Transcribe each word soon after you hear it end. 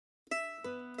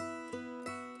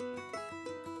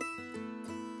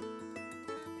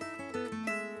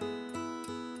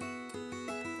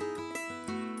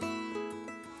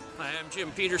Hi, I'm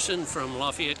Jim Peterson from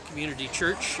Lafayette Community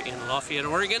Church in Lafayette,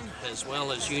 Oregon, as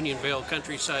well as Unionvale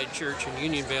Countryside Church in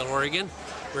Unionvale, Oregon.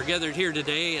 We're gathered here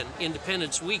today on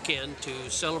Independence Weekend to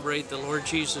celebrate the Lord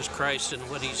Jesus Christ and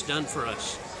what He's done for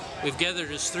us. We've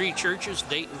gathered as three churches: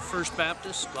 Dayton First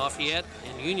Baptist, Lafayette,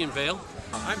 and Unionvale.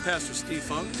 I'm Pastor Steve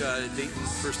Funk, Dayton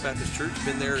First Baptist Church.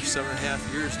 Been there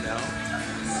 7.5 years now.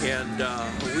 And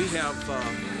we have,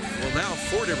 now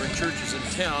 4 different churches in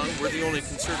town. We're the only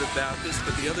conservative Baptist,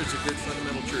 but the others are good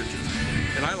fundamental churches.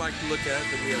 And I like to look at it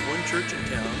that we have one church in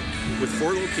town with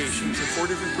 4 locations and 4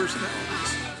 different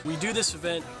personalities. We do this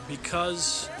event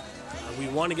because we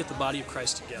want to get the body of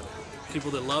Christ together.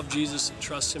 People that love Jesus and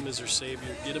trust Him as their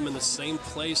Savior, get them in the same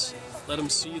place, let them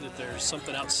see that there's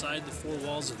something outside the 4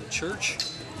 walls of the church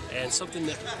and something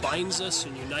that binds us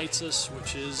and unites us,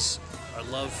 which is our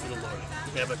love for the Lord.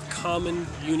 We have a common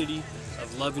unity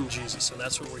of loving Jesus, and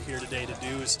that's what we're here today to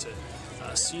do, is to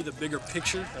see the bigger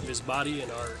picture of His body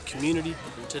in our community.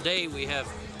 And today we have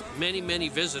many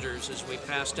visitors as we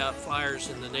passed out flyers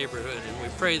in the neighborhood, and we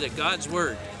pray that God's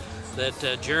Word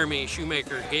that Jeremy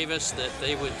Shoemaker gave us, that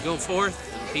they would go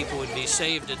forth and people would be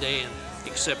saved today and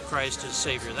accept Christ as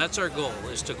Savior. That's our goal,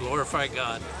 is to glorify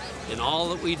God in all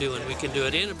that we do, and we can do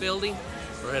it in a building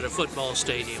or at a football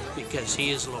stadium because He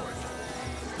is Lord.